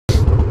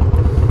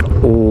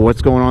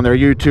What's going on there,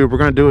 YouTube? We're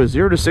going to do a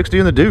 0 to 60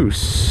 in the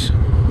Deuce.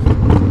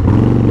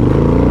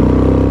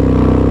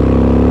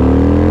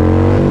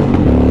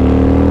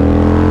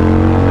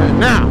 And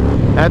now,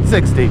 at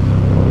 60.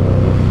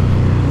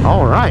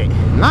 All right,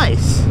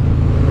 nice.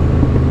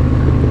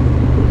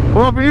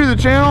 Well, if you're new to the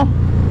channel,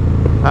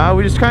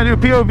 we just kind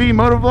of do POV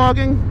moto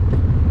vlogging.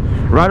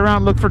 Ride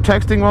around, look for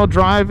texting while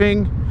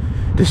driving,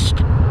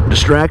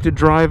 distracted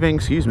driving,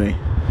 excuse me.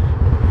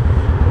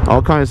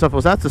 All kinds of stuff.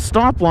 Well, that's the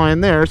stop line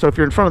there, so if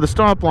you're in front of the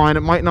stop line,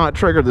 it might not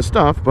trigger the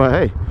stuff, but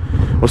hey,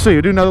 we'll see.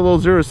 We'll do another little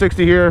 0 to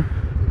 60 here.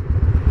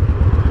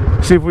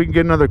 See if we can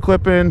get another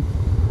clip in.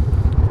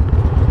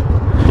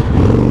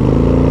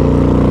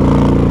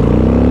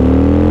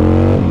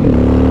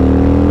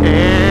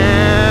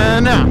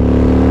 And now.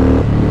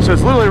 So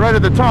it's literally right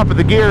at the top of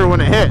the gear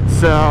when it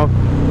hits, so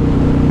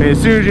as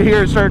soon as you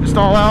hear it start to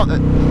stall out,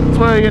 that's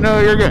when you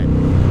know you're good.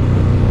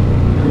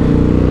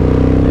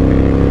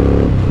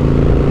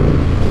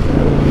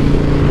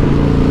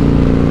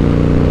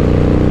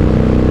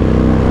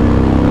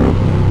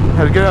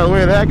 Had to get out of the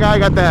way of that guy.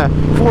 Got that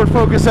Ford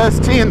Focus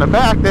ST in the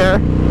back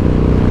there.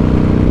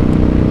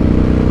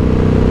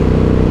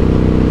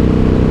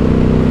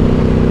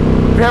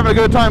 If you're having a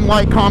good time,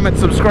 like, comment,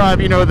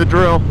 subscribe, you know the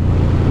drill.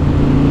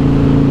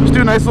 Just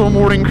do a nice little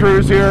morning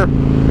cruise here.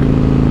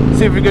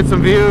 See if we get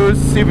some views,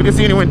 see if we can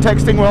see anyone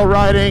texting while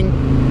riding,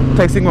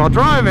 texting while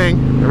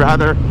driving,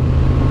 rather,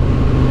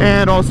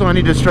 and also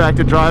any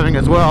distracted driving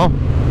as well.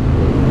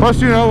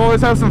 Plus, you know, we'll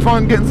always have some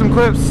fun getting some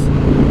clips,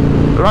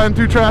 riding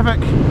through traffic.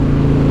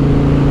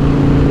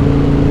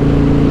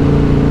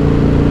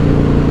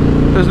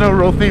 There's no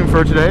real theme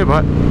for today,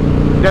 but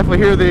definitely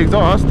hear the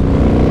exhaust.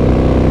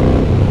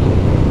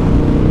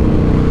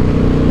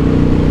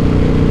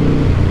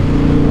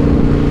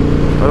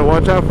 Better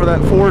watch out for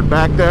that Ford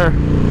back there.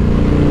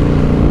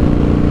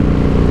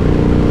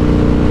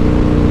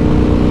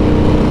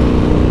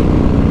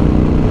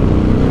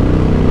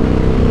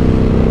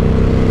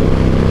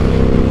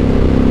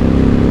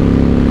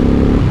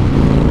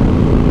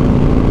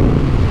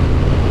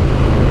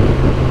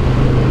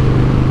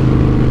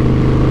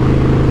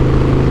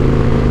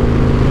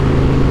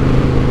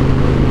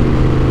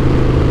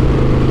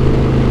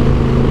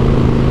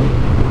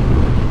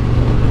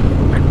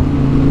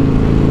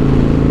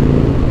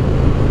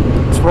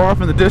 Off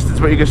in the distance,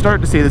 but you can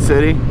start to see the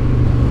city.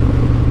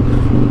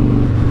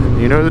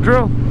 You know the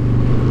drill.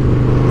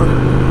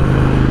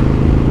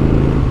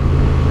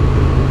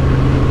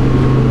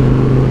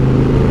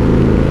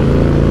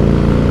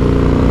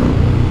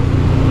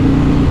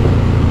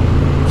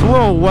 It's a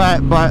little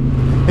wet, but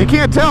you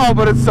can't tell,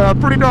 but it's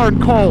pretty darn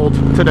cold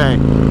today.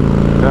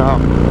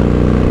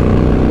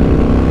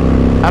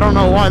 I don't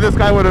know why this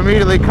guy would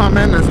immediately come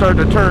in and start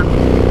to turn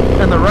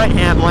in the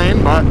right-hand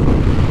lane, but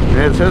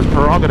it's his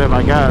prerogative,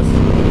 I guess.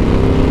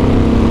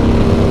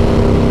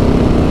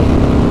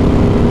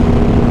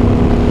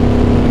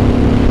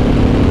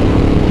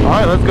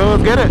 Alright, let's go,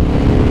 let's get it.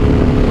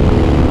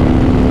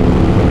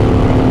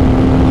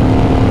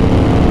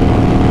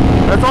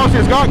 That's all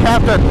she's got,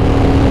 Captain.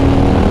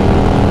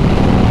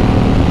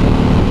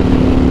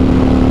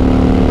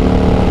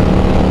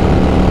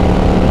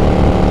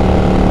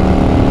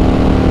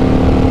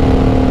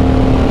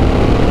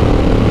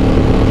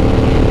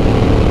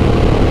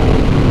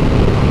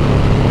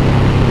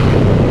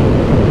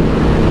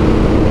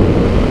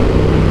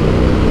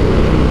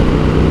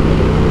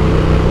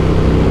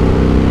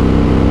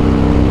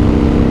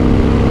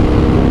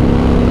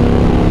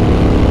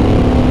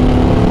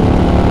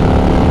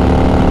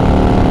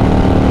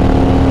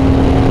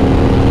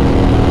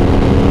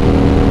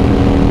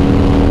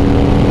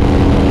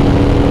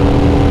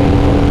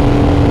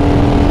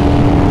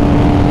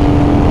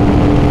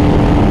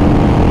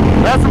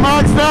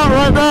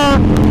 Right there.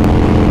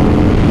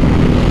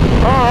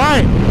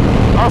 Alright,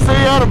 I'll see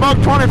you at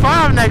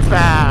 $1.25 next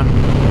time.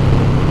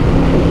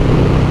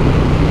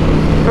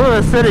 Look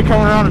at the city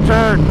coming around the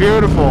turn,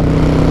 beautiful.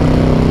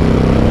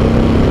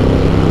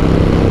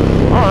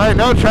 Alright,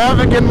 no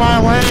traffic in my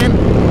lane.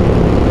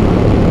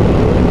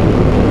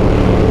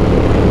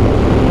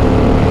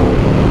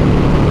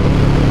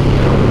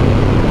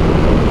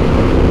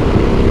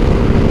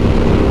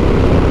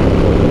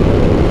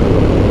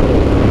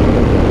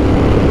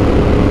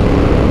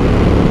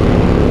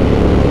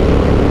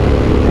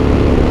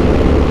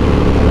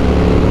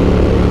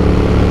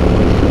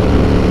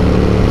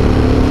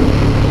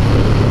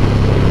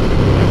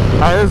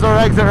 This is our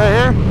exit right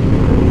here.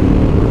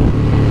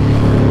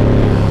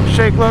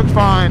 Shake looks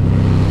fine.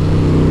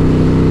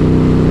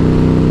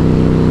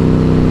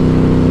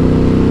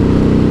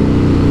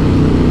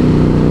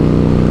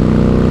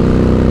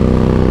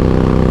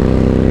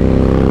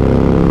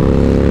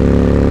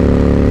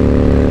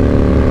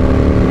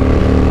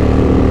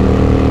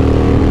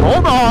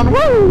 Hold on,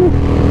 woo!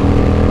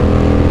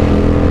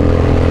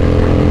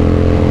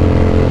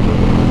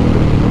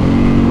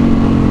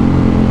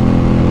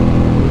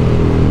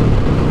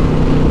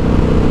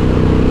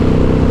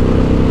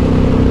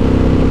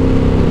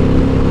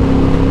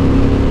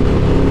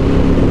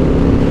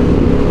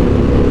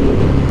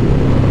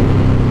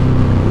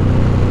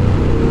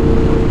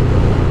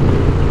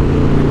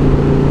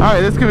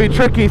 say, this could be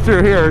tricky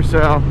through here,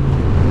 so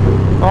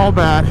all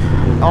bad,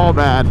 all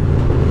bad.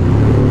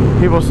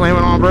 People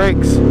slamming on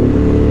brakes.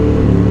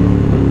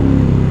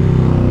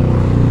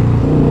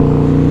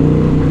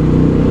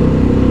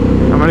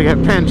 I'm gonna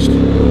get pinched.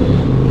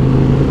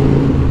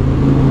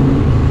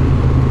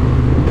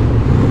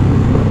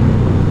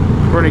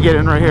 We're gonna get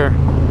in right here.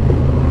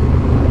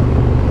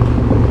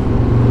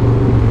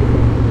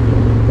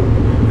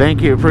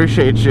 Thank you,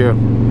 appreciate you.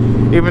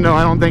 Even though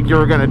I don't think you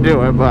were gonna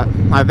do it, but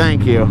I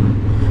thank you.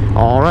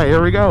 All right,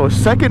 here we go.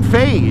 Second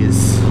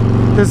phase.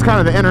 This is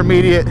kind of the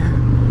intermediate,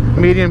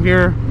 medium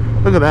here.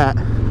 Look at that.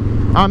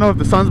 I don't know if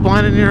the sun's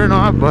blinding here or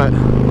not, but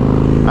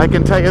I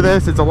can tell you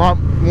this, it's a lot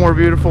more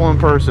beautiful in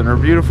person, or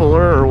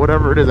beautifuler, or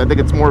whatever it is. I think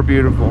it's more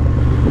beautiful.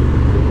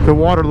 The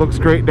water looks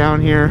great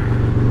down here.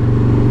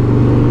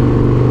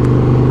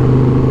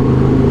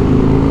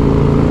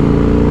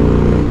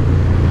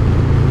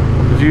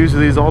 The views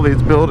of all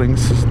these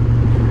buildings.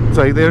 It's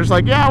like, they're just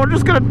like, yeah, we're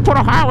just gonna put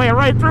a highway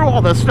right through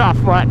all this stuff,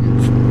 but,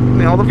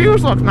 you know, the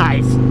views look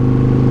nice.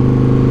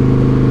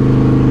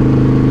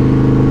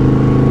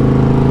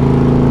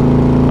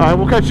 Alright,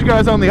 we'll catch you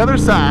guys on the other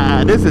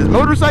side. This is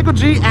Motorcycle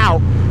G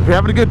out. If you're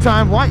having a good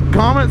time, like,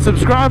 comment,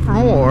 subscribe for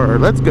more.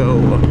 Let's go.